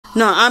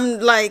No, I'm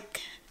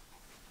like,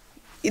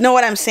 you know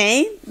what I'm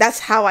saying? That's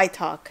how I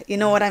talk. You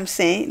know what I'm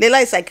saying? Leila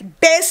is like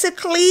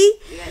basically.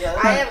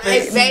 I am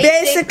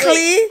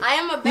Basically. I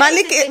am a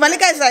basic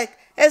Malika is like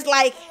it's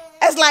like.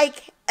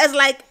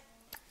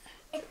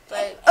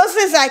 Also,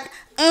 it's like.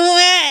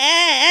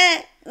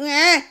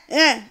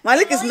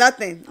 Malik is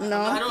nothing.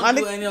 No, I don't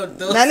Malik. do any of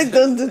those. Malik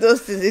don't do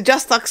those things. He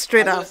just talks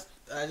straight up.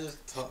 I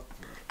just talk.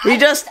 We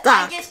just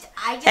talk.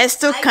 I It's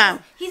too calm.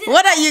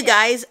 What are you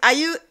guys? Are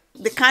you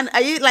the kind?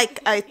 Are you like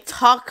a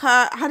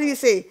talker? How do you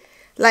say?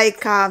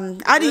 Like how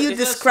do you Is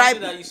there describe?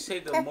 something that you say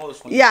the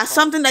most when you Yeah, talk?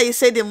 something that you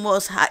say the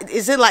most.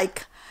 Is it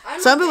like?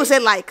 Some people say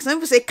like. Some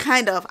people say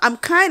kind of. I'm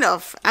kind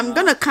of. I'm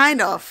gonna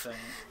kind of.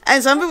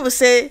 And some people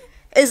say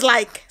it's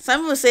like.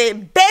 Some people say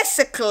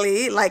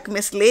basically like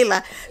Miss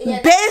Leila.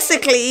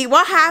 Basically,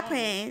 what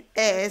happened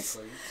is.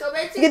 So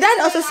basically, Your dad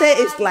also say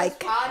it's I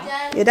like.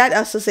 apologize. Your dad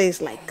also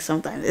says like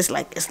sometimes it's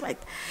like.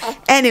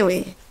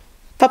 Anyway,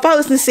 Papa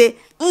was to say.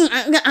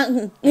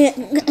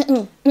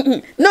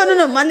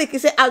 No. Malik, he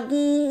say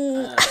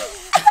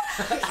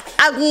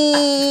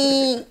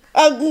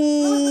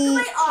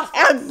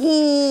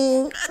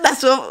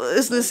That's what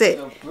it's to say.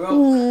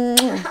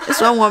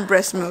 It's one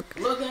breast milk.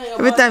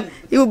 Every time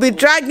he will be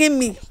dragging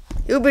me.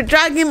 He will be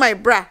dragging my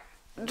bra,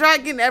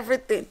 dragging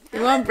everything. He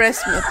want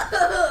breast milk.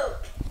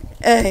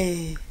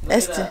 Hey,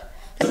 Esther.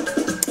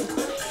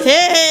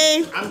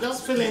 Hey. I'm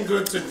just feeling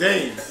good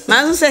today.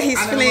 Mazu said he's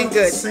And I feeling want to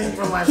good. sing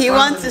for my He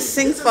wants to family.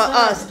 sing for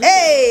us.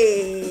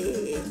 Hey.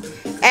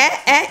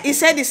 He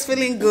said he's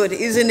feeling good.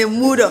 He's in the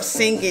mood of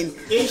singing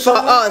for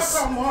us.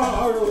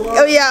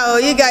 Oh yeah, oh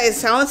you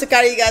guys, I want to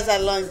carry you guys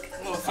along.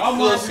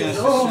 Close, yes.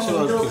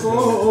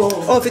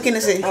 Oh, if you can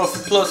say. Oh,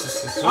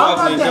 close.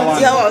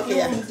 Yeah, okay,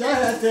 yeah.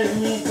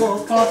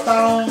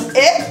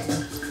 Eh?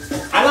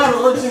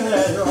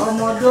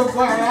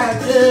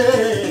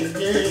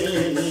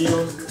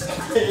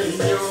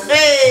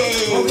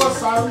 Hey. Gbogbo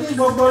Saudi,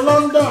 gbogbo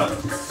London,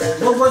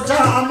 gbogbo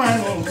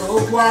Germany,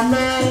 gbogbo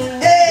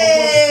America,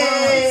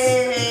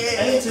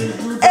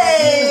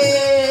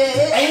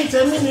 Hey. ẹ̀yin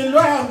tèmi nílùú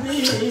àbí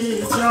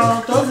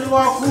ìjàn tó fi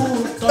wọ́n kú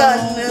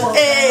tọ́nu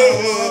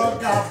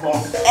Gabon.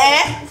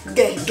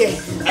 Gẹ̀gẹ̀.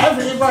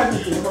 Everybody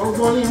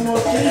gbogbo ni mo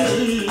kí.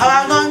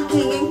 Our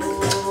monkey.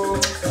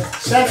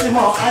 Ṣé ti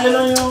mọ̀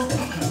ayélujára?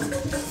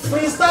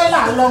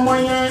 Freestyler lọmọ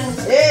yẹn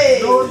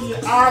Hey. lórí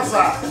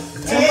àṣà.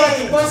 Tí wọ́n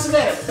ti bọ́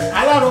sílẹ̀,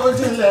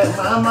 aláròjinlẹ̀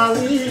máa ma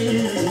wí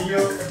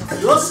iyo.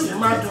 Yóò sì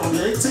máa dùn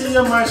létí,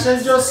 yóò máa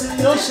ṣẹ́jọ́ sí,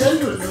 yóò ṣe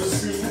lùlù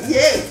sí.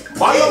 Yeah.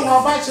 Bọ́lá wọn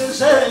bá ṣe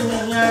ṣe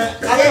nìyẹn,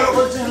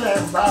 aláròjinlẹ̀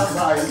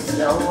bàbá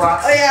ìyàwó wa.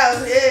 Oh yeah,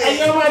 hey.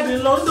 Ẹyẹ má di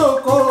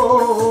lóńdòkó.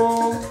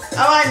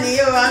 Àwa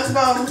nìyí wa ń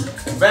gbọ́.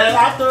 Bẹ́ẹ̀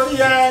látòrí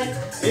ẹ,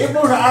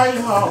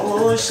 Ibrahim ò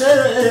ṣe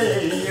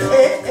iyo.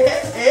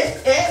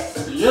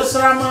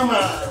 Yusra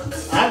Mama,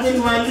 Abdul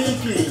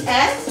Maliki.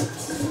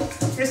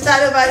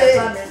 Crystal over there.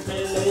 Bámi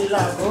pèlè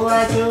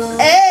ìlàkówájú.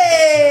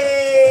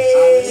 Hey.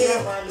 Àbíyá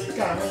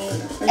Malika mi,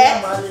 ìyá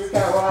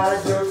Malika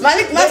wájú.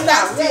 Malik,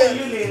 master still.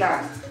 Ìlú Lila.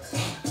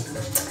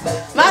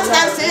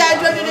 Master still.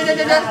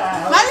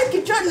 Malik,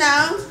 you try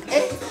now.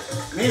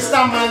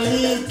 Mr.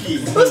 Maliki.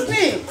 Who's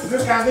me?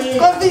 Look at me.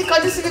 Come this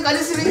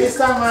way.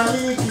 Mr.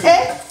 Maliki.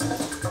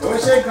 Ó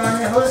ṣe gan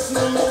ni ó sí.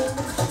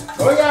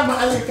 Ó yá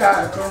Malika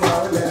kó máa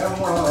ń lẹ̀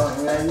mọ́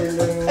ẹ̀yẹ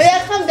lóyún. Oh yeah,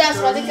 come dance,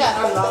 Malika.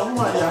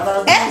 Àlàmọ̀ yàrá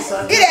bí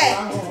sáré get it.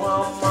 àwọn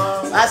ọmọ.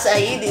 Masa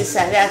yìí di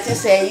sàrẹ́ àti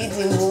sẹ́yìn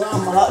di mú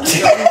ọmọ.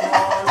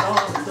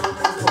 Ọlọ́run tó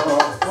púpọ̀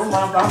kó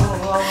máa bá mú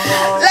ọmọ.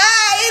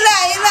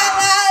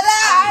 Láìláìláìlá.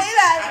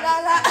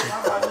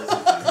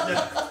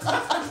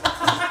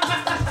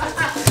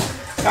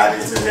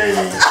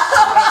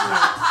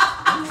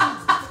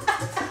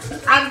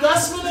 I'm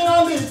just feeling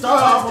on the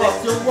top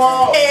of the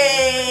wall.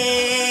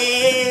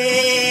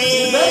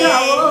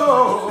 Ìgbéyàwó.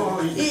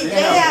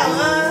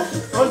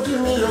 Ojú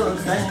mi ò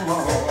fẹ́yìn mọ́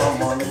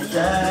ọmọ mi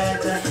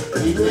jẹ́jẹ́.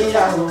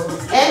 Ìgbéyàwó.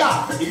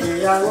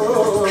 Ìgbéyàwó.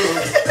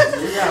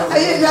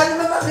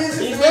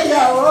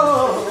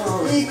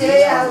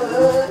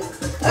 Ìgbéyàwó.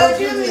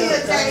 Ojú mi ò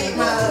tẹ̀yìn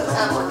mọ́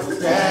ọmọ mi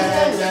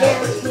jẹ́jẹ́.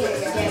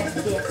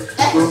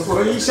 Gbogbo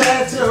iṣẹ́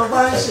tí o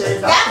bá ń ṣe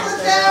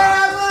dákúnjẹ́.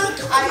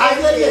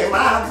 Ayé lè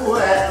máa bú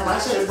ẹ, má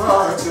ṣe gbọ́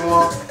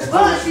tiwọn. Bó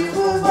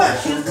ṣubú,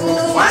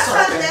 wọ́n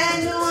sọ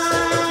tẹnu wọn.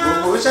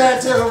 Gbogbo iṣẹ́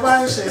tí o bá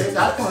ń ṣe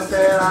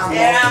dákúntẹ́ra mọ́.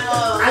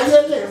 Ayé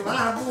lè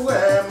máa bú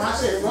ẹ, má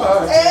ṣe gbọ́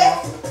tiwọn.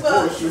 Bó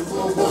ṣubú.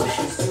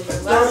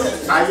 Lórí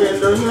ayé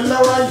lóyún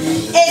lọ́wọ́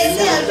yìí.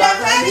 Èmi ò jẹ́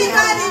fẹ́ ní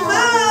bọ́ọ̀lì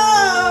mọ́.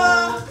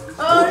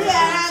 Orí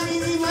ara mi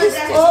ni mo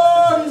jẹ́.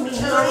 Orí mi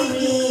lórí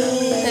mi.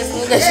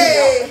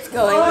 What's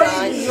going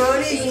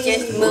on? He's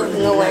just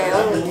moving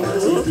around.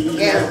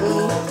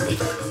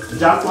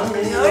 Ìjàpọ̀ mi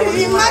Orí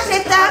mi má ṣe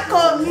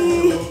tako mi.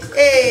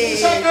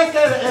 Iṣẹ́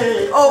kékeré.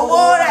 Owó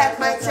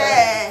rẹpẹtẹ.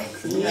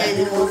 Ìyẹn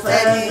ni mo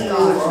fẹ́ nínú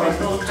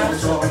Ọdún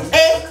tuntun.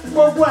 ẹ̀.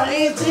 Gbogbo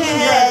ẹ̀yin tí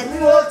ẹ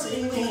dúró tì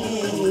mí.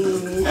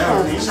 Ẹ ò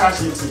ní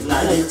ṣàṣetì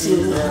láyé tí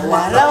ẹ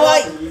wà Lọ́wọ́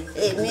yìí,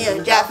 èmi ò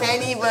jà fẹ́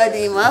ní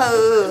bọ́ọ̀lì mọ́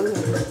o.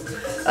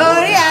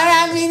 Orí ara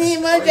mi ni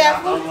mo jẹ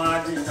fún. Ọmọ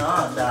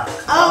adìyàn dà.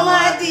 Ọmọ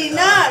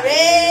adìyàn rẹ.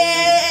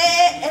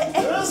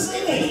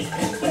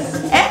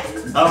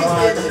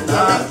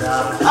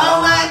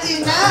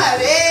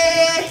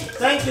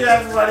 Thank you,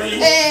 everybody.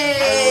 Hey.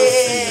 I will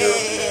see you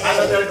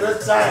another good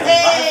time.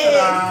 Bye for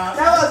now.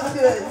 That was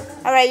good.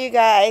 All right, you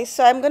guys.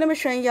 So I'm going to be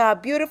showing you our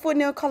beautiful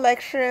new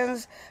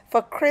collections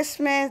for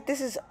Christmas. This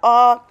is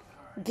all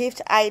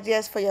gift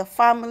ideas for your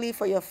family,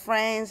 for your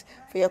friends,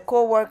 for your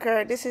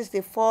co-worker. This is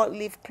the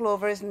 4-leaf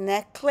clovers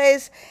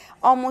necklace,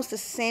 almost the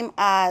same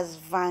as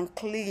Van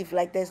Cleef.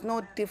 Like there's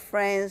no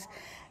difference,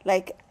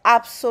 like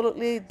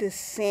absolutely the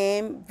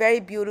same.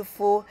 Very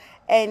beautiful.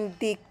 And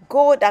the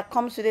gold that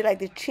comes with it, like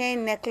the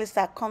chain necklace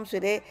that comes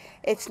with it,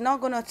 it's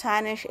not going to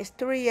tarnish. It's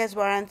 3 years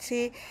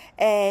warranty,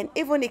 and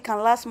even it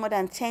can last more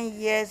than 10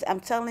 years. I'm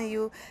telling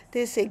you,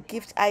 this is a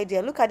gift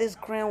idea. Look at this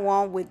green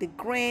one with the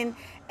green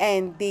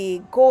and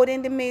the gold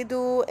in the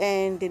middle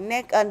and the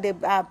neck and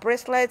the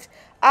bracelets.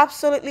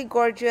 Absolutely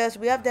gorgeous.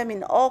 We have them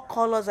in all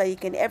colors that you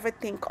can ever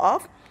think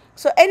of.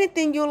 So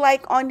anything you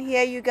like on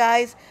here, you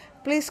guys,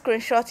 please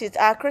screenshot it.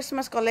 Our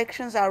Christmas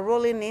collections are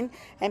rolling in,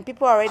 and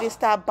people already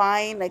start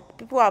buying. Like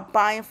people are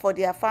buying for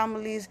their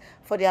families,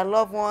 for their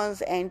loved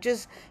ones, and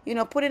just, you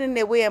know, put it in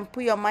the way and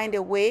put your mind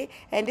away.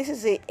 And this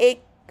is a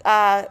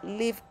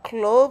 8-leaf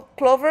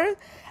clover.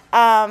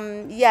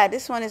 Yeah,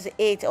 this one is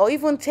 8 or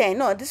even 10.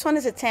 No, this one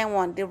is a 10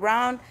 one. The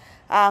round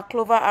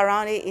clover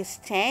around it is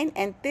 10,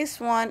 and this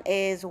one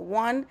is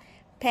 1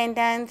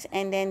 pendant,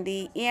 and then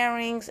the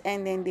earrings,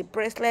 and then the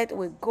bracelet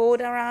with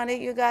gold around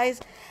it, you guys.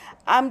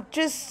 I'm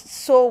just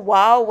so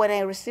wow when I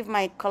receive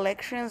my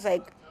collections.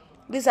 Like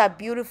these are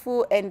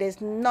beautiful, and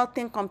there's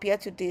nothing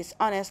compared to this,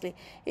 honestly.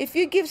 If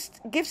you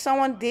give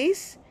someone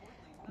this,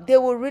 they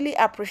will really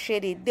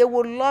appreciate it. They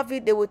will love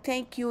it. They will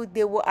thank you.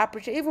 They will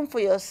appreciate it. Even for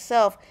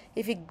yourself,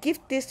 if you give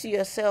this to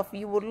yourself,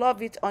 you will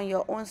love it on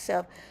your own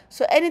self.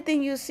 So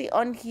anything you see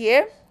on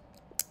here,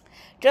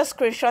 just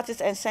screenshot it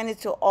and send it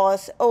to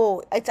us.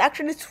 Oh, it's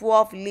actually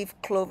 12-leaf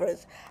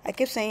clovers. I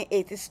keep saying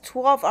 8. It's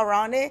 12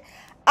 around it.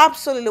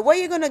 Absolutely. Where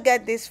are you going to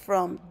get this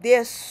from?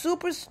 They're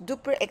super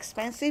duper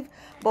expensive,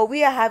 but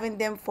we are having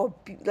them for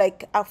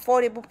like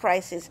affordable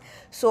prices.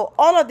 So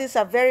all of these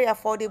are very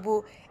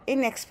affordable,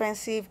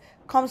 inexpensive,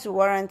 comes with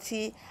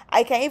warranty.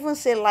 I can even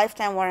say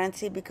lifetime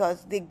warranty,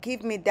 because they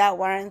give me that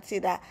warranty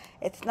that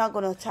it's not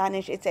going to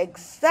tarnish. It's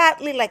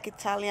exactly like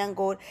Italian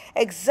gold.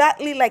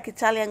 Exactly like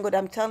Italian gold.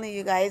 I'm telling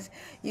you guys,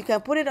 you can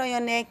put it on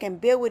your neck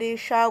and bear with it,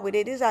 shower with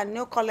it. These are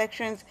new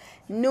collections,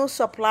 new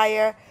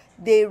supplier.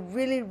 They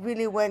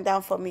really went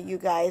down for me, you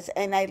guys,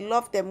 and I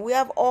love them. We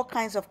have all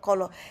kinds of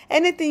color.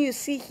 Anything you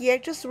see here,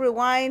 just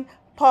rewind,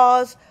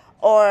 pause,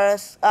 or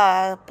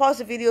pause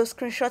the video,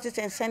 screenshot it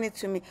and send it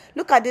to me.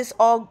 Look at this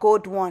all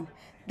gold one.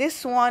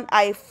 This one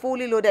I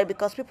fully loaded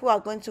because people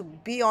are going to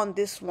be on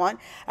this one.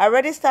 I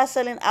already started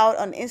selling out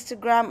on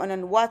Instagram and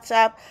on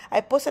WhatsApp. I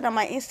posted on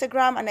my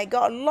Instagram and I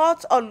got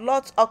lots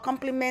of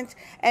compliments,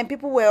 and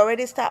people were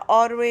already start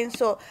ordering.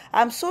 So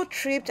I'm so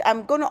tripped.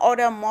 I'm going to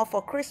order more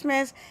for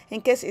Christmas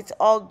in case it's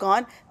all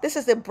gone. This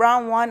is the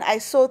brown one. I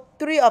sold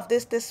 3 of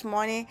this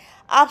morning.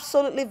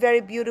 Absolutely very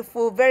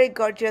beautiful, very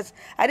gorgeous.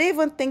 I didn't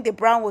even think the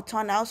brown would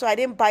turn out, so I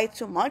didn't buy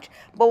too much.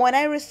 But when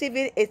I receive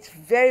it, it's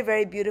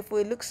very beautiful.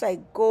 It looks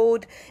like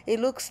gold. It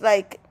looks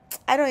like,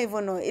 I don't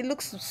even know, it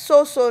looks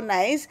so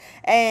nice.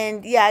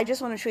 And yeah, I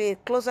just want to show you a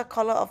closer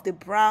color of the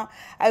brown.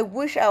 I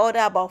wish I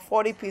ordered about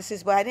 40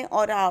 pieces, but I didn't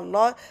order a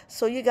lot.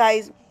 So you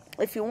guys,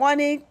 if you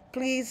want it,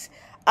 please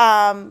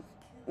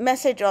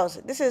message us.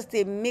 This is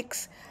the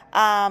mix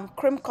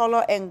cream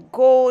color and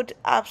gold.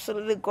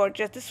 Absolutely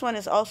gorgeous. This one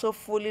is also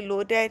fully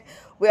loaded.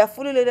 We are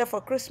fully loaded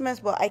for Christmas,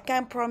 but I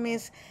can't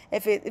promise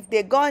if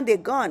they're gone, they're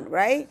gone,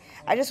 right?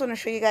 I just want to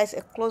show you guys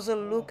a closer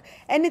look.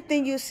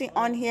 Anything you see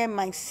on here,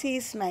 my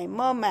sis, my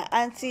mom, my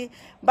auntie,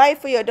 buy it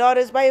for your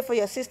daughters, buy it for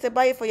your sister,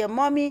 buy it for your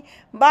mommy,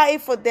 buy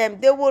it for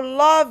them. They will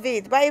love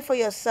it. Buy it for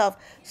yourself.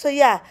 So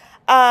yeah,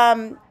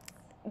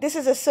 this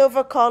is a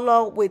silver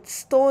color with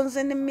stones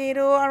in the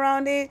middle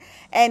around it,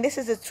 and this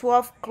is a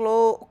 12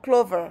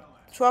 clover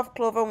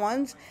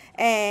ones.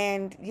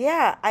 And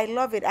yeah, I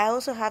love it. I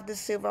also have the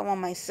silver one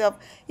myself.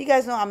 You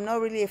guys know I'm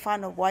not really a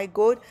fan of white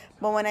gold,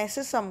 but when I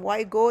see some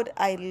white gold,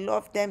 I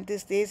love them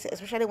these days,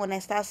 especially when I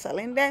start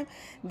selling them.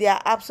 They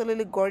are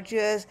absolutely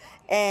gorgeous.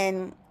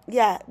 And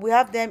yeah, we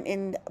have them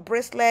in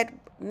bracelet,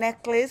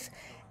 necklace.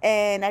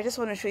 And I just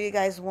want to show you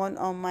guys one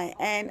on my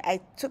end.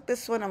 I took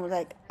this one. I was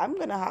like, I'm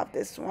going to have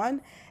this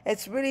one.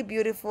 It's really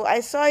beautiful.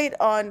 I saw it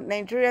on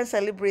Nigerian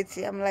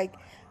Celebrity. I'm like,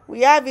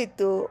 we have it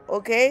though,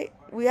 okay?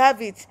 We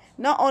have it.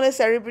 Not only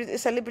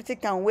celebrity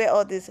can wear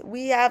all this.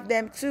 We have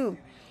them too.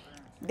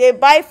 They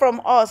buy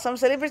from us. Some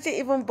celebrity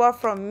even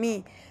bought from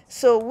me.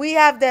 So we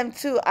have them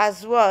too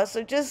as well.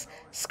 So just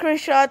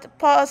screenshot,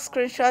 pause,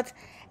 screenshot,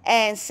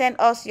 and send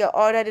us your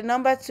order. The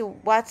number to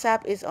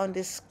WhatsApp is on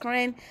the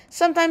screen.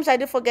 Sometimes I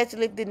do forget to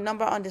leave the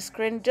number on the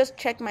screen. Just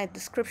check my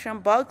description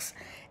box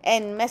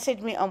and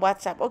message me on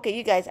WhatsApp. Okay,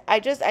 you guys,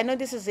 I know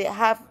this is a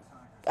half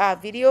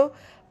video,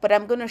 but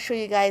I'm going to show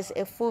you guys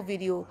a full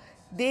video.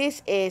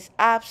 This is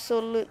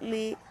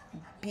absolutely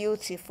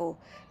beautiful.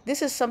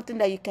 This is something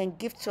that you can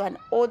give to an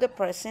older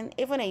person,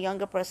 even a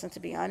younger person, to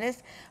be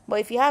honest. But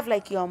if you have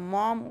like your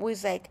mom who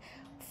is like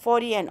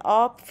 40 and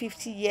up,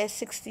 50 years,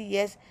 60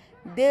 years.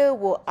 They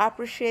will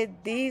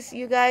appreciate these,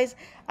 you guys.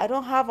 I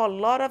don't have a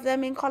lot of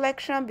them in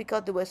collection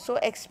because they were so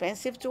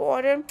expensive to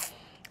order,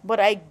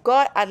 but I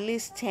got at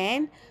least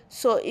 10.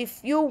 So if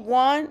you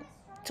want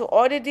to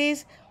order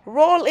these,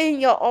 roll in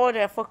your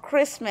order for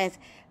Christmas.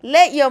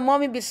 Let your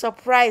mommy be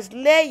surprised.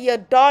 Let your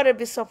daughter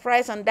be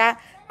surprised on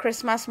that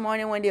Christmas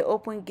morning when they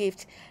open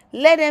gifts.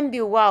 Let them be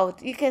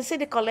wowed. You can see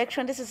the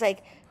collection. This is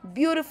like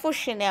beautiful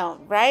Chanel,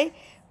 right?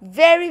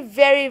 Very,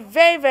 very,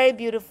 very, very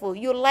beautiful.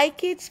 You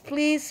like it?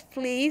 Please,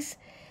 please,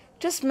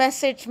 just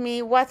message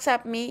me,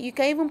 WhatsApp me. You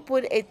can even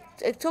put a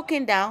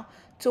token down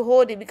to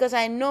hold it, because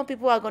I know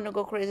people are going to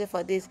go crazy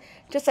for this.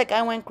 Just like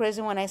I went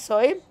crazy when I saw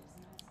it.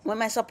 When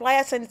my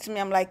supplier sent it to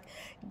me, I'm like,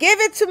 give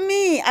it to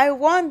me. I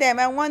want them.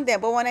 I want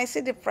them. But when I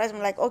see the price, I'm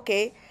like,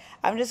 okay,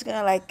 I'm just going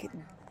to like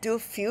do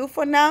few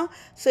for now.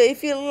 So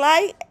if you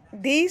like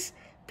these,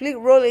 please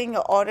roll in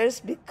your orders,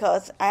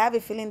 because I have a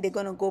feeling they're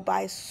going to go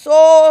by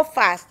so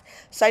fast.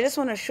 So I just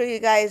want to show you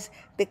guys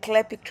the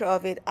clear picture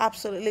of it.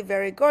 Absolutely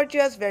very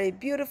gorgeous, very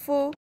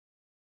beautiful.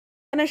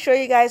 I'm going to show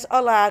you guys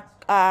all our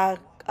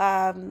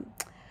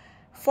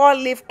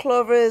 4-leaf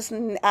clovers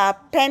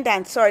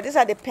pendants. Sorry, these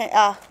are the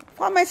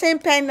what am I saying?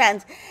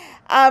 Pendants.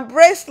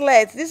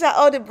 Bracelets. These are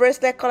all the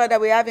bracelet color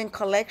that we have in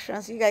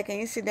collections. You guys, can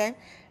you see them?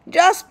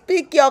 Just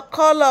pick your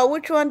color.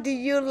 Which one do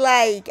you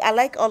like? I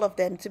like all of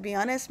them, to be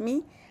honest.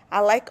 I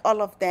like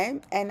all of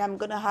them, and I'm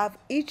gonna have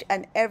each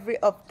and every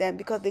of them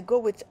because they go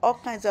with all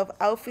kinds of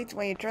outfits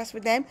when you dress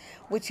with them,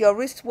 with your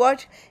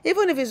wristwatch.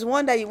 Even if it's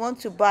one that you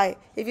want to buy,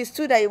 if it's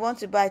two that you want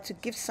to buy to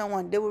give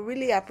someone, they will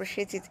really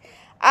appreciate it.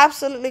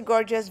 Absolutely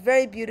gorgeous,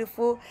 very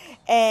beautiful.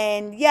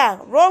 And yeah,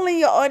 rolling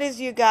your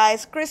orders, you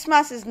guys.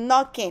 Christmas is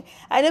knocking.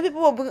 I know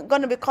people are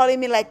going to be calling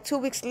me like 2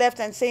 weeks left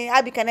and saying,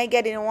 Abby, can I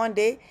get it in one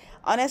day?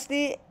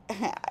 Honestly,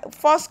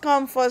 first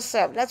come, first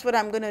serve. That's what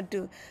I'm going to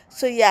do.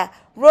 So yeah,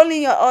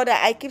 rolling your order.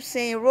 I keep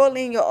saying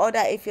rolling your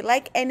order. If you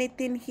like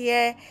anything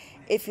here,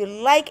 if you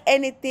like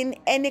anything,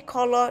 any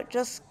color,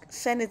 just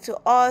send it to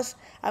us.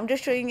 I'm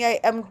just showing you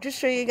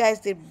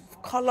guys the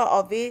color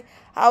of it,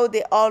 how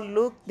they all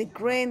look, the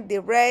green, the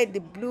red,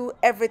 the blue,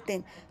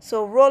 everything.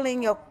 So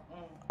rolling your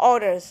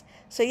orders.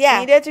 So yeah, I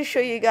needed to show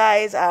you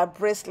guys our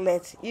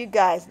bracelets. You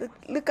guys,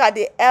 look at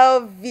the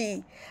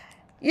LV.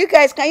 You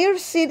guys, can you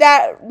see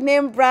that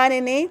name brand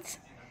in it?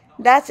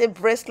 That's a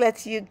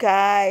bracelet, you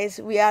guys.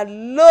 We are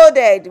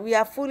loaded. We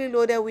are fully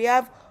loaded. We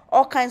have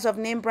all kinds of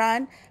name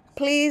brand.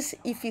 Please,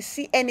 if you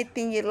see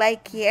anything you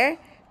like here,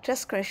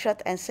 just screenshot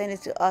and send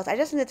it to us. I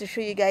just needed to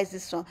show you guys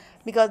this one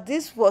because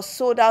this was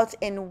sold out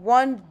in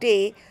one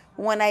day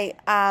when I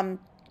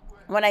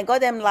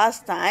got them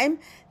last time.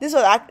 This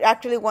was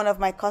actually one of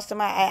my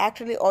customers. I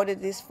actually ordered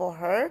this for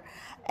her,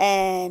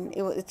 and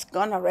it's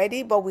gone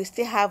already, but we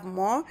still have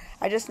more.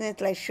 I just need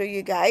to like show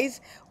you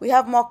guys. We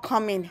have more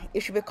coming. It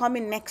should be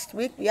coming next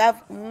week. We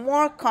have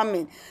more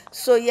coming.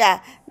 So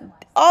yeah,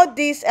 all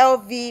these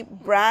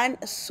LV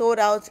brand sold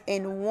out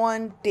in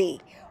one day.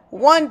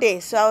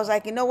 So I was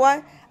like, you know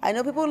what, I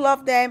know people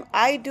love them.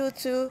 I do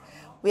too.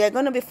 We are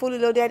going to be fully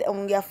loaded,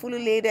 and we are fully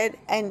loaded,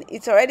 and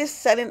it's already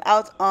selling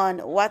out on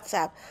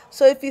WhatsApp.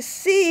 So if you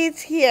see it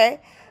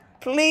here,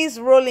 please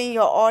roll in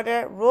your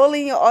order. Roll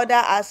in your order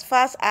as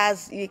fast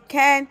as you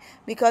can,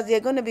 because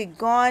they're going to be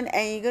gone,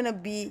 and you're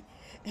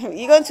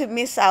going to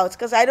miss out.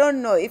 Because I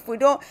don't know if we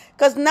don't,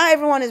 because now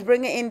everyone is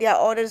bringing in their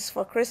orders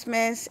for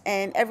Christmas,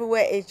 and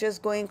everywhere is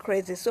just going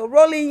crazy. So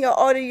roll in your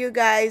order, you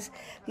guys.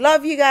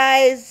 Love you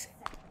guys.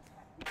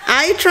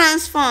 I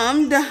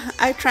transformed.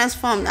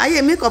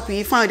 I makeup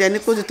you found and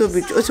put it to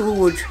be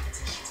wood.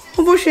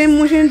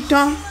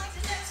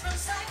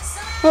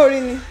 Oh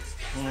really?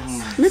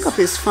 Makeup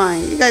is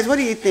fine. You guys, what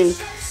do you think?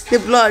 The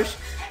blush,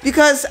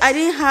 because I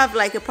didn't have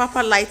like a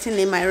proper lighting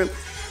in my room.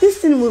 This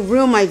thing will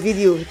ruin my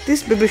video.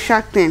 This Baby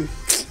Shark thing.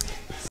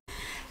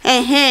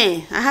 I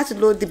had to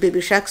load the Baby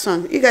Shark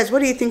song. You guys, what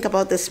do you think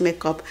about this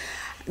makeup?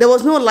 There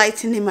was no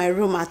lighting in my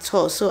room at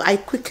all, so I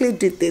quickly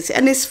did this,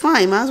 and it's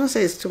fine. My husband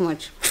says it's too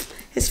much.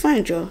 It's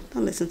fine, Joe.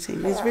 Don't listen to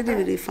him. It's really,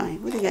 really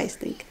fine. What do you guys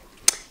think?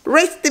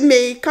 Rate the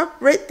makeup.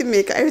 Rate the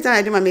makeup. Every time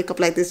I do my makeup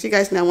like this, you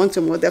guys now want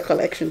to model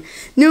collection.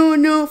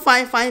 No,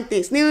 fine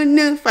things.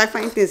 No,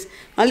 fine things.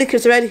 My liquor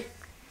is ready.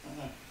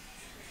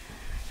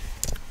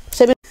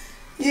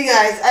 You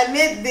guys, I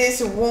made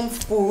this womb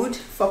food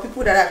for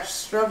people that are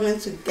struggling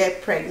to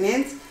get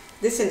pregnant.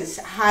 This is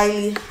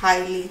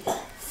highly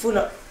full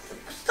of...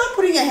 Stop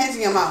putting your hands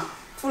in your mouth.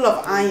 Full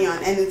of iron,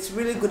 and it's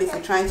really good if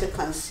you're trying to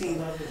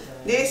conceive.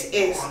 This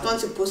is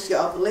going to boost your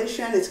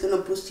ovulation. It's going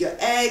to boost your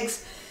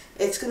eggs.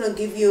 It's going to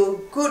give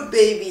you good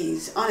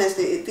babies.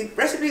 Honestly, the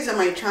recipe is on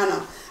my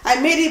channel. I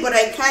made it, but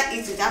I can't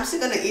eat it. I'm still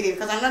going to eat it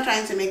because I'm not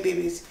trying to make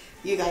babies,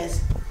 you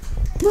guys.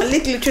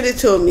 Malik literally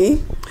told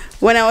me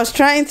when I was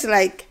trying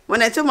to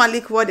when I told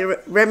Malik what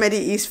the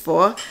remedy is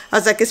for, I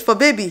was like, it's for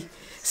baby.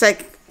 It's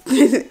like,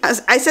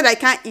 I said I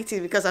can't eat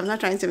it because I'm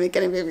not trying to make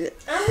any baby.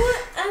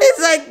 It's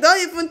like,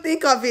 don't even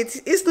think of it.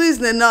 It's not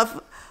isn't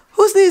enough.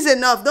 Who's is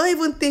enough? Don't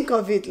even think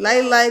of it.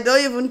 Lie, don't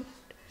even.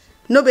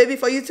 No baby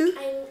for you too?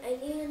 I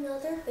need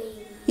another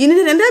baby. You need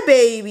another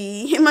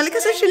baby. Malika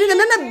said she needs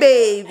another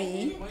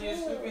baby. When you're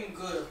sleeping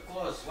good, of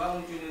course. Why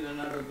don't you need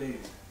another baby?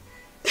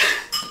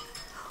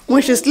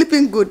 When she's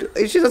sleeping good,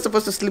 she's not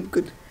supposed to sleep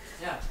good.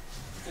 Yeah,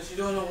 because you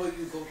don't know what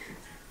you go through.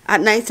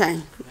 At night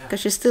time,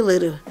 because she's still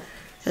little.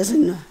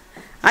 Doesn't know.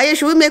 Aye,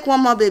 should we make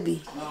one more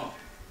baby? No.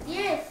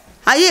 Yes.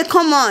 Aye,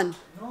 come on.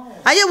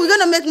 Aye, we're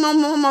gonna make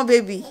one more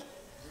baby.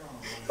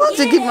 Want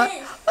to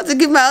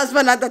give my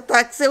husband an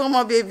attack? Say one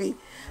more baby.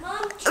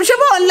 You're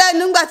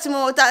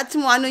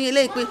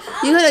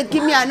gonna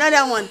give me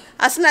another one.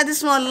 As soon as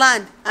this one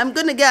land, I'm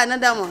gonna get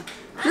another one.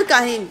 Look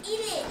at him.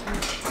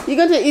 You're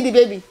going to eat the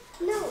baby?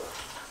 No.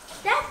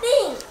 That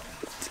thing.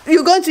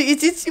 You're going to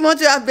eat it? You want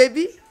to have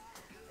baby?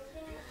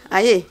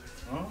 Aye.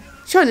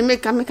 Sure,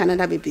 make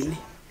another baby.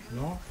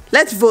 No.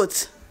 Let's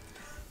vote.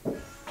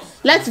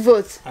 Let's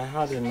vote. I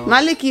had enough.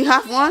 Malik, you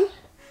have one?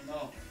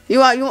 No.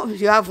 You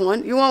have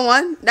one? You want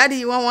one? Daddy,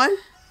 you want one?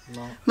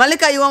 No.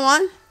 Malika, you want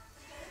one?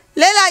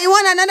 Leila, you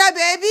want another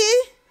baby?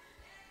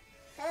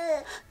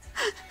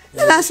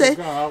 Leila say,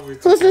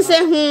 Husni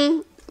say,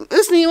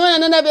 Husni, you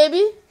want another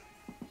baby?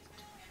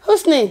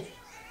 Husni?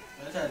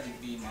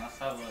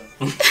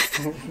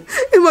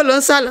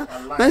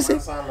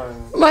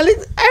 Malik,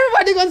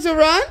 everybody going to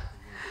run?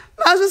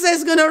 My husband says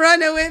he's going to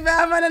run away, but I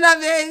have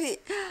another baby.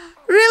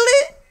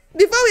 Really?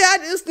 Before we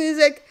had Husni, he's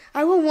like,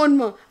 I want one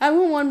more. I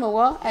want one more.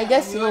 Well, I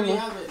guess you want more.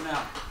 Have it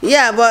now.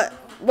 Yeah, but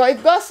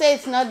if God says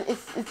it's not,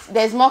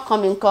 there's more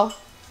coming, call.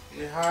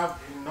 We have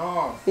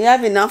enough. We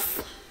have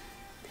enough.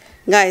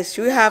 Guys,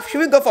 should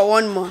we go for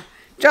one more?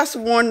 Just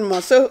one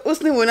more. So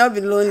Husni will not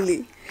be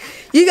lonely.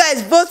 You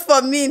guys vote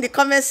for me in the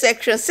comment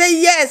section. Say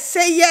yes,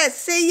 say yes,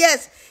 say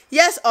yes.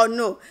 Yes or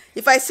no.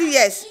 If I say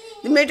yes,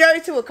 the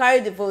majority will carry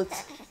the vote.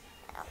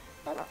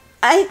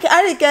 I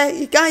can't,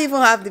 you can't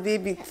even have the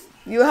baby.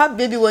 You have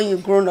baby when you're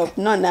grown up,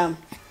 not now.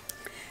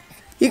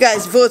 You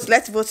guys vote.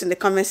 Let's vote in the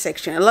comment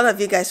section. A lot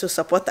of you guys will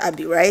support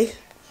Abby, right?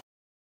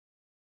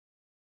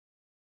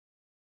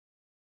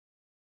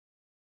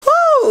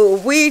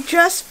 Oh, we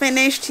just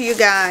finished, you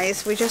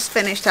guys. We just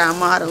finished our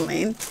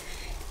modeling,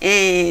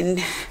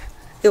 and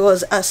it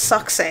was a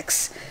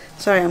success.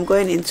 Sorry, I'm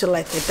going into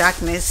like the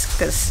darkness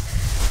because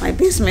my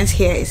basement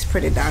here is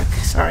pretty dark.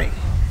 Sorry.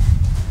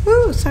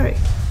 Woo, sorry.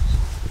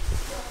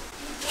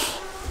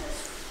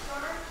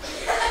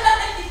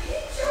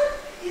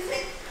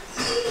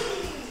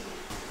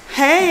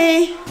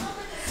 Hey.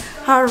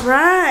 All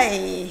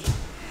right.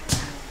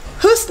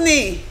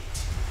 Husni.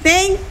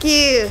 Thank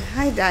you.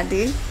 Hi,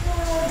 Daddy.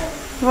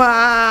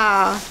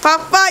 Wow,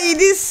 Papa, you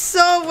did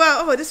so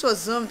well. Oh, this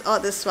was zoomed all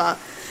this while.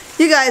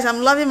 You guys,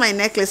 I'm loving my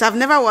necklace. I've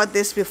never worn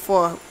this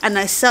before, and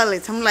I sell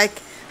it. I'm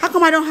like, how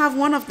come I don't have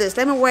one of this?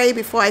 Let me wear it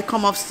before I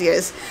come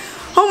upstairs.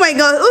 Oh my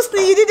God,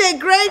 Husni, you did a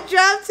great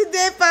job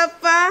today,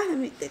 Papa. Let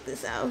me take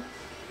this out.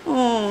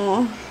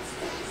 Oh.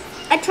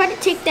 I tried to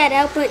take that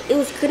out, but it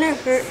was gonna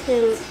hurt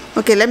him.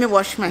 Okay, let me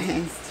wash my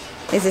hands.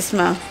 Is it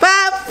smell?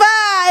 Papa,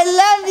 I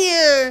love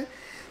you.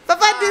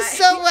 Papa did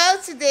so well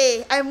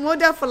today. I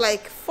modeled for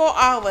like 4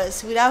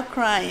 hours without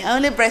crying. I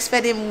only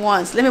breastfed him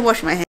once. Let me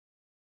wash my hands.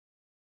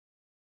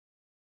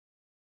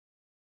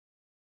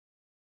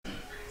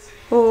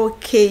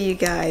 Okay, you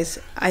guys.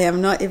 I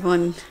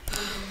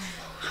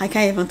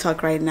can't even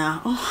talk right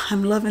now. Oh,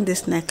 I'm loving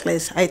this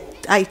necklace.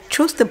 I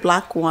chose the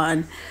black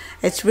one.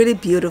 It's really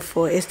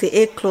beautiful. It's the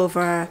 8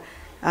 clover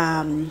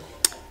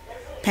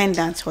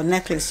pendant or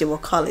necklace, you will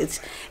call it.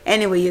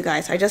 Anyway, you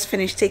guys, I just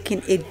finished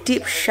taking a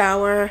deep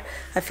shower.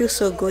 I feel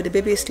so good. The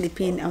baby is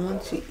sleeping. I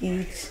want to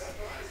eat.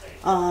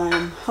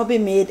 Hubby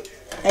made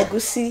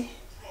egusi.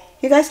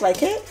 You guys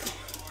like it?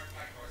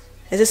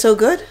 Is it so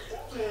good?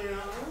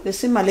 You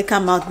see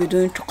Malika mouth be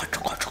doing choco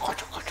choco choco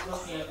choco choco.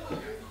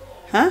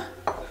 Huh?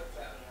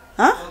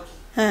 Huh?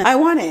 I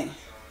want it.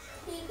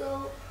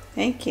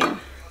 Thank you.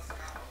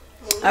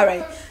 All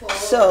right,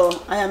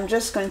 so I am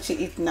just going to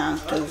eat now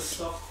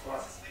because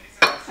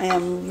I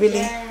am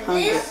really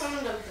hungry.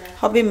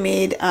 Hubby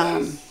made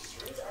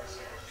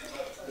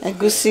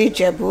egusi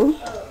jebu.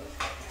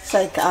 It's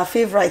like our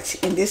favorite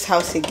in this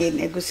house again,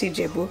 egusi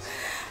jebu.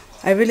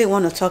 I really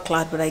want to talk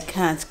loud, but I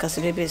can't because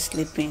the baby is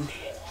sleeping.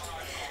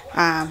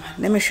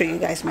 Let me show you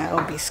guys my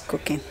hubby's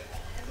cooking.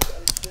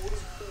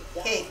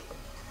 Hey,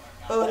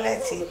 oh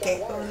let's eat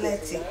it. Oh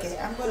let's eat it.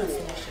 I'm gonna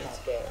finish it.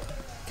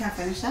 Can I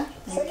finish that?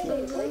 Thank you.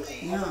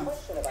 No.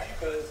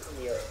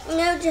 No, you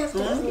have to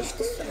finish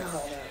this one.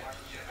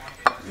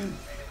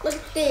 Look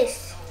at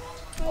this.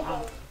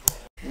 Wow.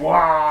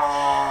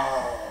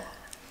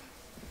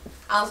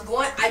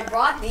 I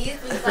brought these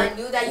because I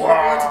knew that you were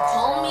going to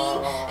call me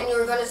and you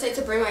were going to say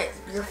to bring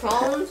your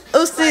phone.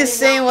 Husni is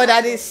saying what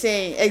Daddy is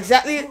saying.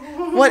 Exactly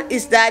what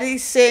is Daddy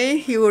saying,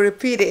 he will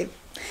repeat it.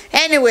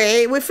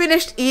 Anyway, we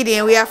finished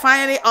eating. We are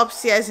finally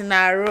upstairs in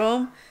our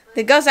room.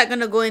 The girls are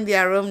going to go in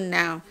their room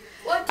now.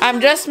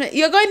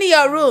 You're going to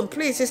your room,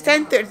 please. It's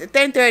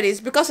 10:30.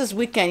 It's because it's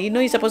weekend. You know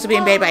you're supposed to be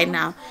in bed by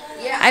now.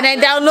 Yeah. And I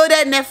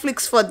downloaded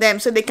Netflix for them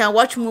so they can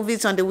watch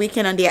movies on the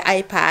weekend on their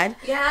iPad.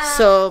 Yeah.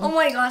 So. Oh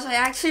my gosh, I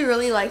actually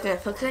really like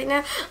Netflix right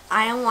now.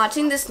 I am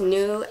watching this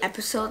new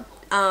episode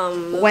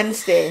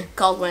Wednesday.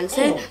 called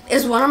Wednesday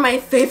is one of my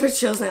favorite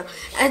shows now.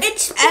 And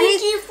It's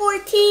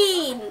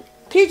PG-14.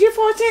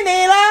 PG-14,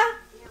 Ayla.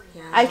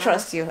 Yeah. I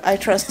trust you. I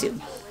trust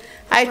you.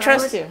 I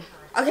trust you.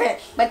 Okay,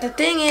 but the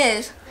thing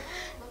is,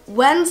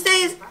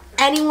 Wednesdays,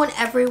 anyone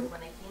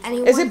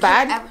Is it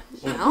bad?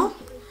 No.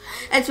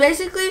 It's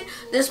basically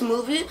this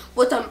movie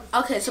with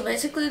okay, so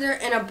basically they're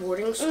in a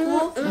boarding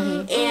school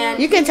and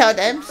You can tell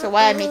them. So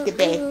why I make the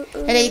bed,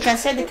 and then you can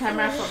set the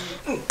camera for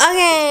me.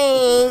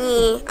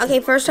 okay,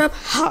 first up,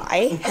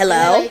 hi, Are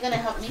hello. you gonna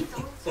help me?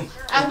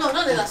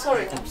 No.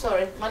 Sorry, I'm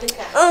sorry,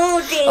 Malika.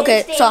 Oh,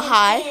 Okay, so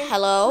hi,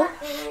 hello.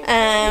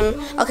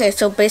 Okay,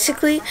 so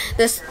basically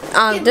there's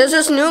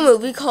this new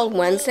movie called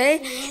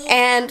Wednesday,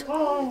 and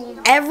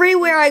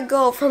everywhere I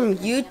go from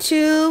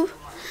YouTube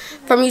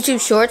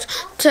Shorts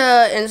to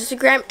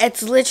Instagram,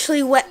 it's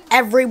literally what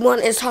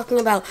everyone is talking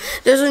about.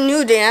 There's a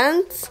new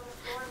dance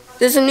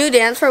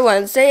for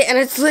Wednesday, and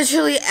it's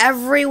literally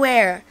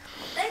everywhere.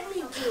 Let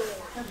me do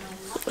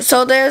it.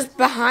 So there's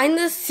behind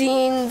the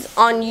scenes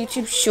on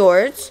YouTube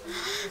Shorts,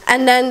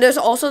 and then there's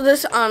also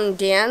this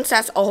dance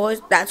that's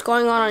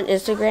going on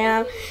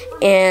Instagram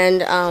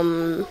and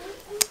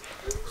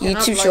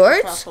YouTube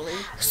Shorts.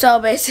 So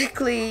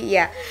basically,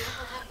 yeah.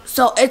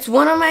 So it's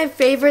one of my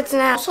favorites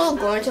now. Also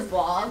going to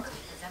vlog.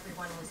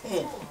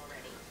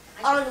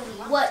 On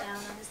what?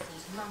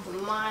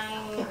 My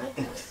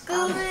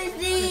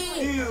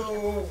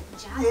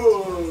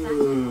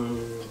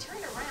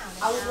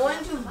I'm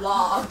going to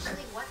vlog.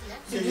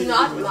 So do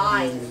not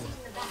mind.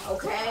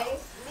 Okay?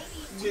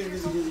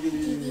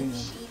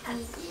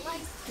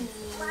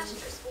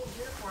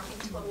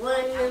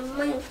 When the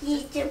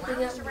monkey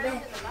jumping up the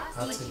bed.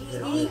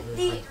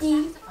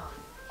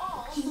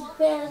 He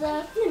fell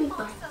off and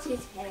bumped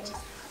his head.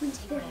 He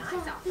fell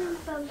off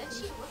and bumped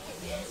his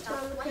head.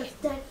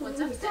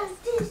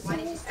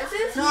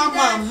 No,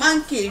 I'm a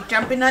monkey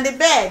jumping on the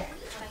bed.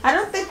 I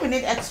don't think we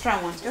need extra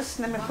ones. Just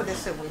let me put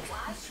this away.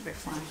 That should be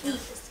fine.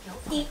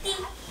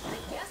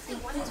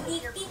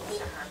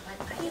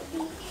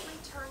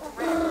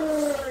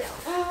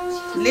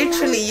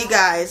 Literally, you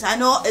guys, I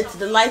know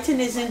the lighting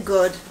isn't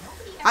good.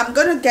 I'm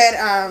gonna get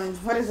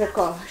what is it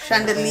called?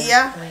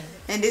 Chandelier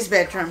in this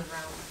bedroom.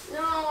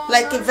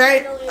 Like a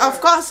very,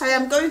 of course I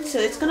am going to.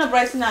 It's gonna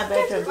brighten our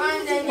bedroom.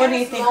 What do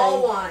you think?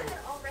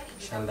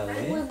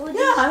 Chandelier?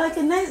 Yeah, like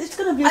a nice. It's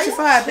gonna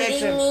beautify our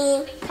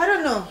bedroom. I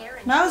don't know.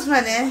 My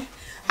husband,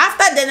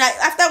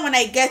 after when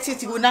I get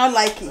it, you will now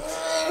like it.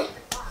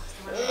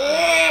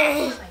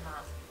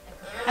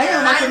 I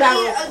don't know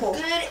that.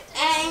 Good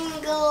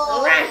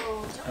angle.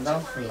 I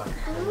don't feel like it.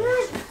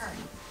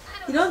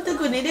 You don't think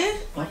we need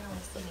it?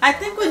 I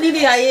think we need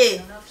it.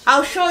 Aye.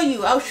 I'll show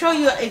you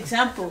an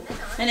example,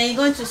 and then you're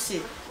going to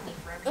see.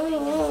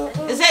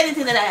 Is there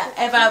anything that I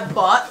ever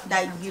bought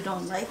that you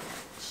don't like?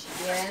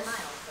 Yes.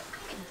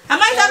 Am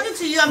I talking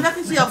to you? I'm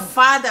talking to your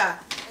father.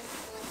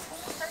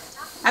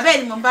 I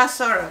bet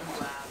Mombasa.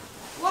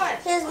 What?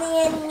 Here's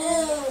me and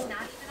me.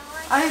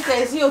 Anita,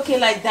 is he okay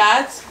like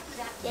that?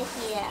 Yes,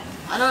 yeah.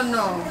 I don't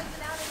know.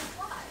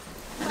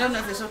 I don't know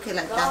if it's okay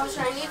like that. Gosh,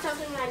 I need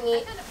something. I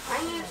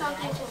need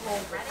something to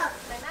hold.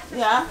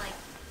 Yeah,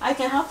 I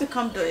can help you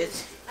come do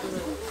it.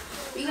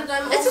 Because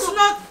I'm This is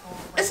not.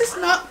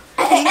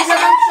 because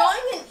I'm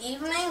showing an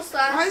evening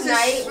Why is /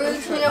 night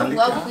this- routine of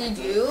what we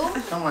do.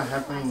 Come on,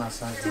 help me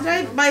massage. Did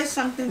I buy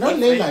something? No,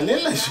 different?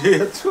 Leila,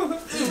 share too.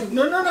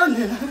 No, Leila.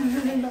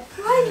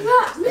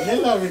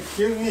 Leila will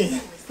kill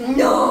me.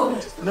 No.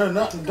 No,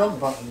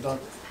 don't.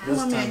 Just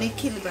Mommy, I stand need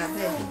kill by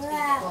bed.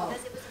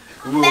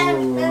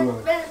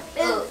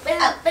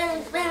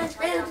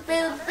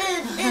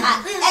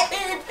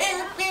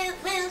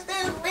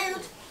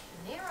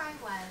 There I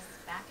was,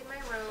 back in my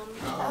room,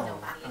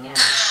 nobody there.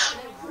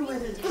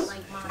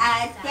 Like mom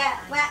said,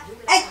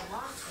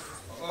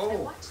 I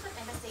watched the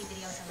MSA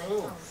videos on my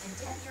phone and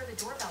didn't hear the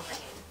doorbell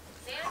ringing.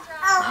 Sandra!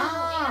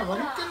 Ah, what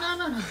is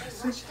going on?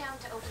 Rushed down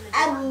to open the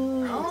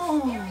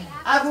door.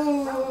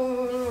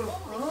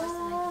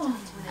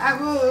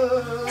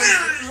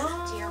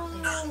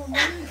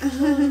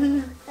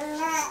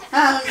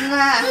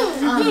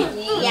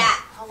 Yeah.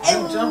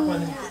 Don't jump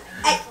on it.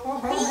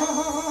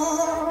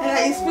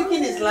 Yeah, he's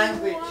speaking his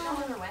language.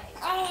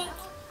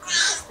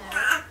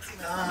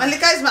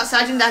 Malika is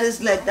massaging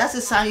daddy's leg. That's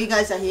the sound you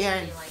guys are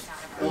hearing.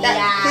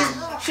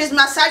 She's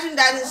massaging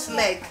daddy's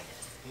leg.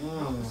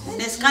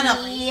 It's kind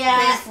of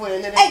painful a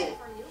little bit.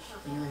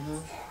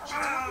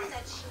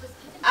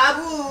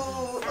 Abu.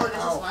 Oh, this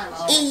is my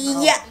mouth.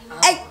 Yeah.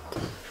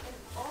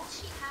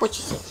 What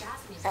you say?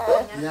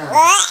 Yeah.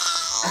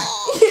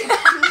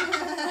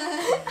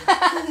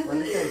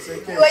 Malika, it's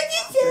okay. What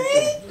did you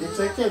say? It's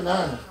okay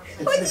now.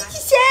 What did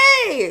you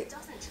say?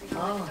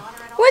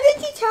 What did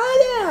you tell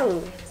them?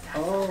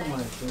 Oh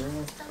my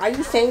God. Are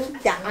you saying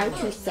that I'm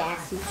too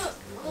sassy?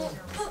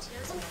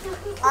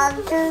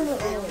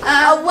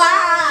 Oh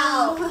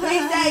wow! He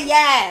said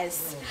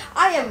yes.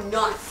 I am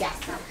not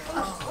sassy.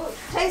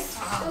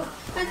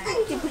 I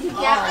need to put it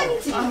down. I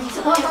need to give you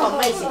some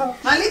information.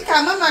 Malika,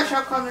 Mama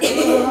shall come.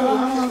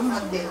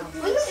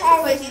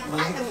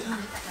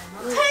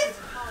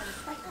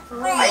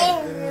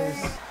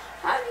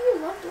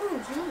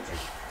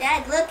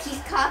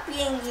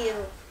 eating you.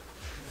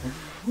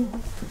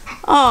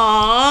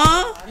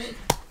 Aww.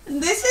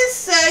 This is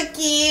so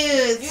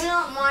cute. You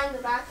don't mind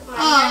the back of my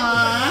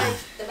Aww. head?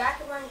 The back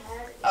of my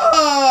head.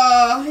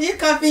 Oh, you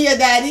copying your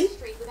daddy?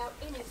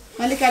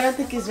 Malika, I don't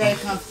think he's very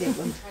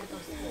comfortable.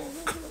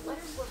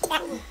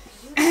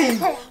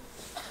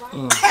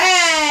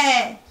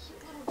 Hey,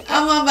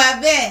 I'm on my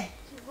bed.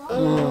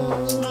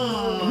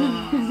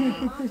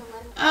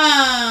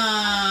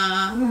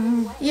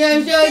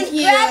 You're so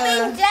cute.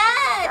 Grabbing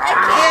Dad.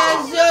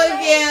 You're so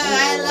cute.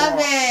 I love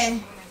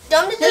it.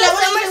 Don't do Lola, a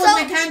what are you doing with somersault.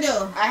 my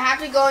candle? I have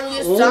to go and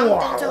use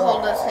something to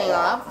hold this thing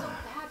up.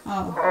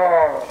 Oh.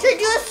 To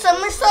do a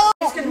somersault.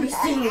 It's gonna be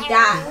singing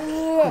that.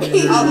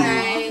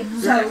 Okay.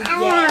 So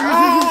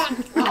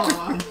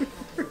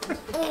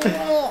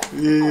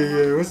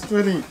Yeah. What's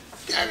funny?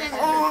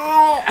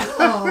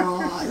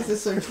 Oh, this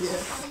is so cute.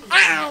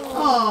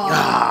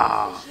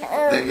 Oh.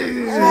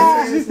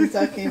 She's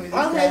talking with his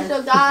Okay, dad. so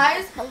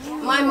guys,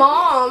 my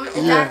mom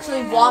is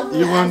actually vlogging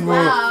You as want more?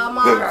 well.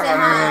 Mom, say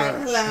hi.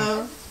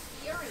 Hello.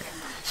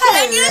 Can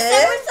I do a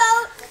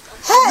somersault?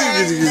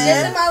 This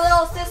is my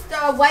little sister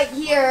right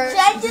here. Should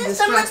I do a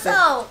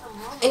somersault?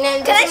 And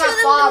then Can this I is show my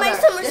them father. my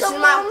somersault, This is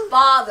my Mom?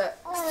 father.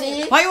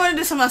 See? Why you want to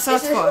do some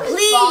assault for?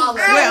 Please.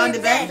 Where, on the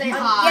bed? Say Yeah,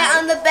 hi.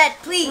 on the bed,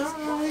 please.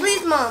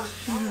 Please, Mom.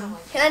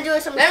 Can I do a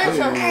Let me somersault?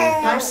 show you.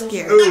 I'm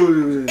scared.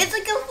 It's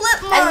like a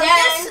flip, Mom. And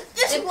then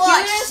Just the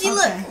watch. cutest See,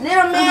 look.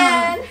 little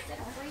man,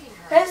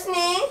 his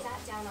knee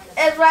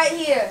is right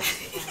here.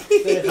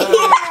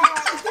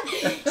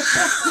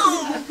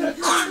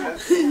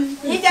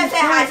 He just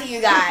said hi to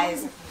you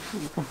guys.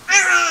 Can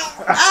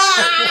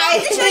I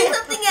show you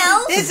something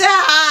else? It's a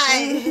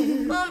high.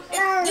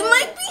 You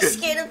might be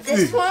scared of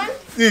this one.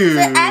 So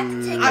I have to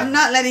take it. I'm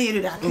not letting you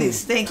do that.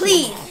 Please, thank you.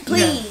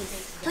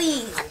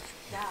 Please.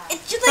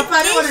 It's just like Papa,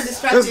 I don't want to this.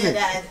 distract you,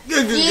 Dad.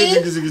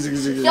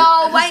 So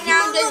right now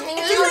I'm just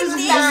hanging out with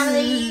the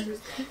family.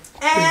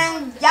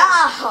 And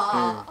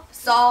yeah.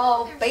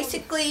 So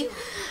basically,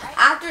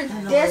 after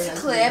this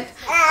clip,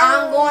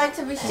 I'm going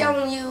to be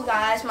showing you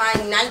guys my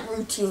night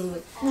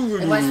routine.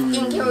 And my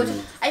skincare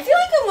routine. I feel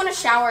like I want to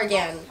shower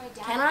again.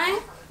 Can I?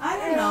 I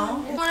don't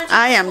know. I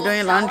I am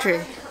doing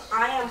laundry.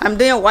 am. I'm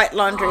doing white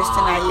laundries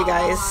tonight, you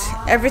guys.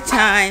 Every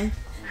time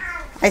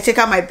I take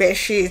out my bed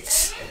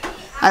sheets,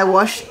 I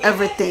wash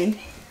everything.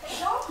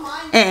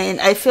 And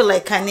I feel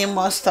like I need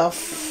more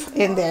stuff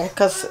in there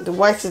because the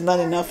white is not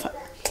enough.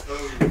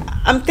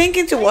 I'm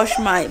thinking to wash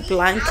my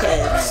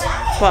blankets,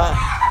 but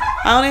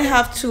I only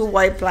have 2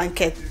 white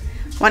blankets.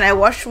 When I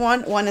wash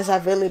one is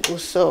available.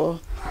 So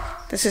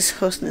this is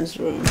Hostness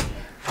room.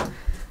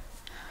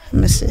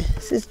 Let me see.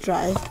 Is this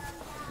dry?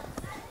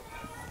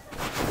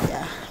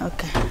 Yeah,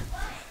 okay. I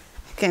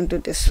can do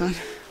this one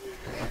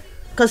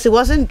because it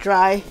wasn't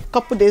dry a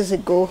couple days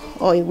ago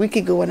or a week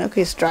ago when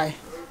it's dry,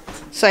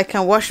 so I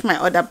can wash my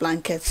other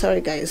blanket.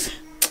 Sorry guys.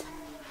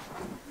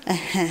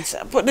 So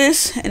I put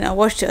this and I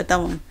wash the other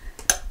one.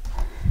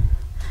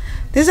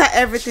 These are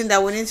everything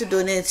that we need to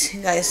donate,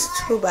 guys.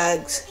 2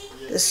 bags.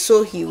 They're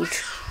so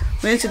huge.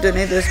 We need to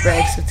donate those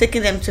bags. So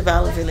taking them to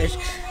Valor Village,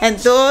 and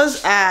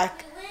those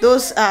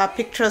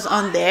pictures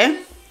on there,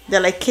 they're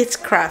like kids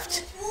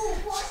craft.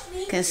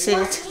 You can see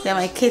it. They're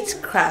my kids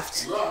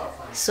craft.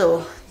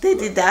 So they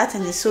did that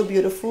and it's so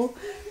beautiful.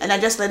 And I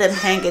just let them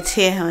hang it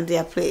here on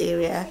their play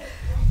area.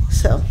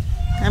 So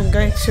I'm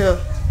going to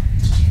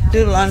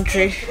do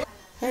laundry.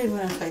 I don't even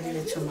know if I did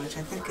it too much.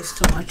 I think it's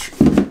too much.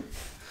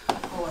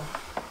 Oh well.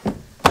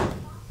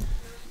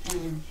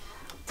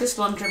 This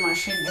laundry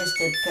machine is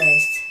the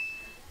best.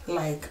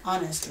 Like,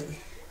 honestly.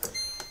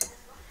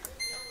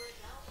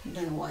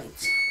 Then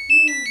white.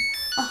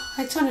 Oh,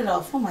 I turned it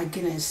off. Oh my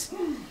goodness.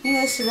 You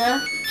guys see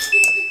that?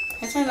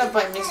 I turned it off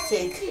by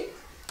mistake.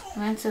 I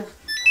meant to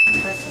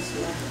press this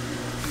here.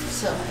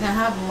 So, and I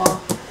have more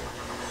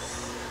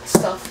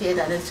stuff here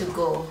that needs to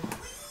go.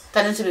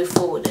 That needs to be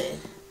folded.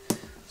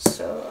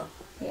 So,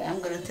 yeah, I'm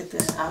going to take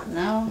this out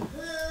now.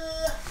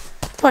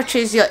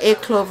 Purchase your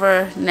 8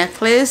 clover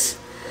necklace.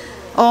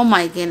 Oh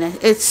my goodness.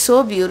 It's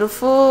so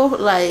beautiful.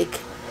 Like,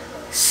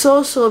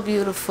 so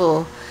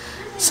beautiful.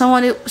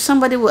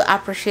 Somebody will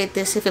appreciate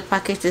this if you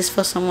package this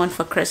for someone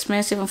for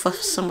Christmas, even for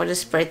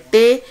somebody's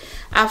birthday.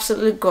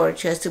 Absolutely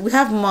gorgeous. We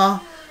have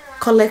more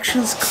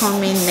collections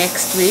coming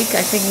next week.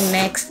 I think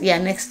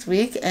next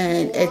week,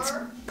 and it's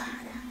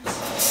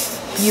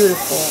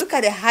beautiful. Look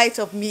at the height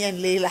of me and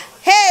Layla.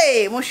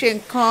 Hey, Moshe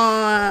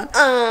Nkon.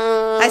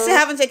 I still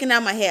haven't taken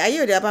out my hair. Are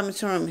you there about me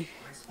to me?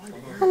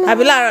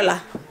 Abila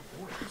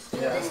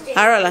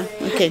Arola.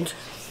 Okay.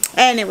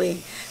 Anyway.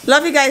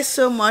 Love you guys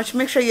so much.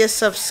 Make sure you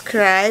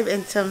subscribe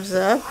and thumbs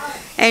up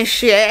and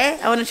share.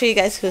 I want to show you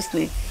guys who's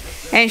me.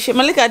 And share.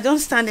 Malika, don't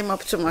stand him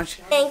up too much.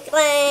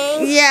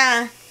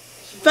 Yeah.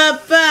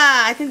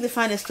 Papa, I think the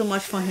fan is too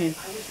much for him.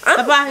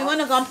 Papa, you want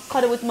to come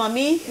cuddle with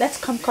mommy? Let's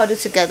come cuddle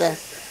together.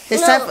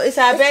 It's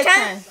our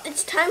bedtime.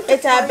 It's time to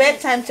It's our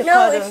bedtime to No,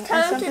 cuddle. it's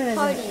time to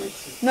party.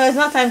 No, it's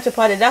not time to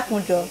party. That's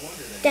Mujo.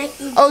 Thank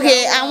you.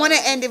 Okay, I want to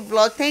end the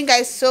vlog. Thank you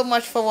guys so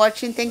much for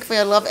watching. Thank you for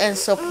your love and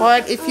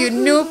support. If you're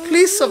new,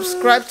 please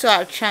subscribe to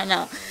our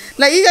channel.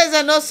 Like, you guys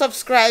are not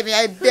subscribing,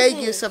 I beg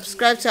you,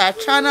 subscribe to our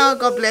channel.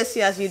 God bless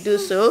you as you do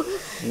so.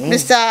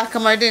 Mr.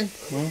 Kamardin,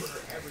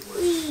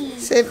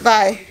 say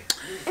bye.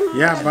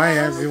 Yeah, bye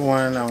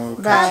everyone. I will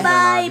Bye.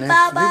 catch you on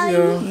our next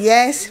video.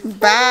 Yes,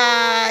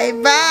 bye.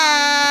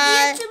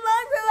 Bye.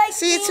 Tomorrow,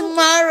 See you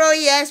tomorrow.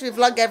 Yes, we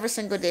vlog every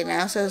single day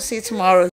now, so see you tomorrow.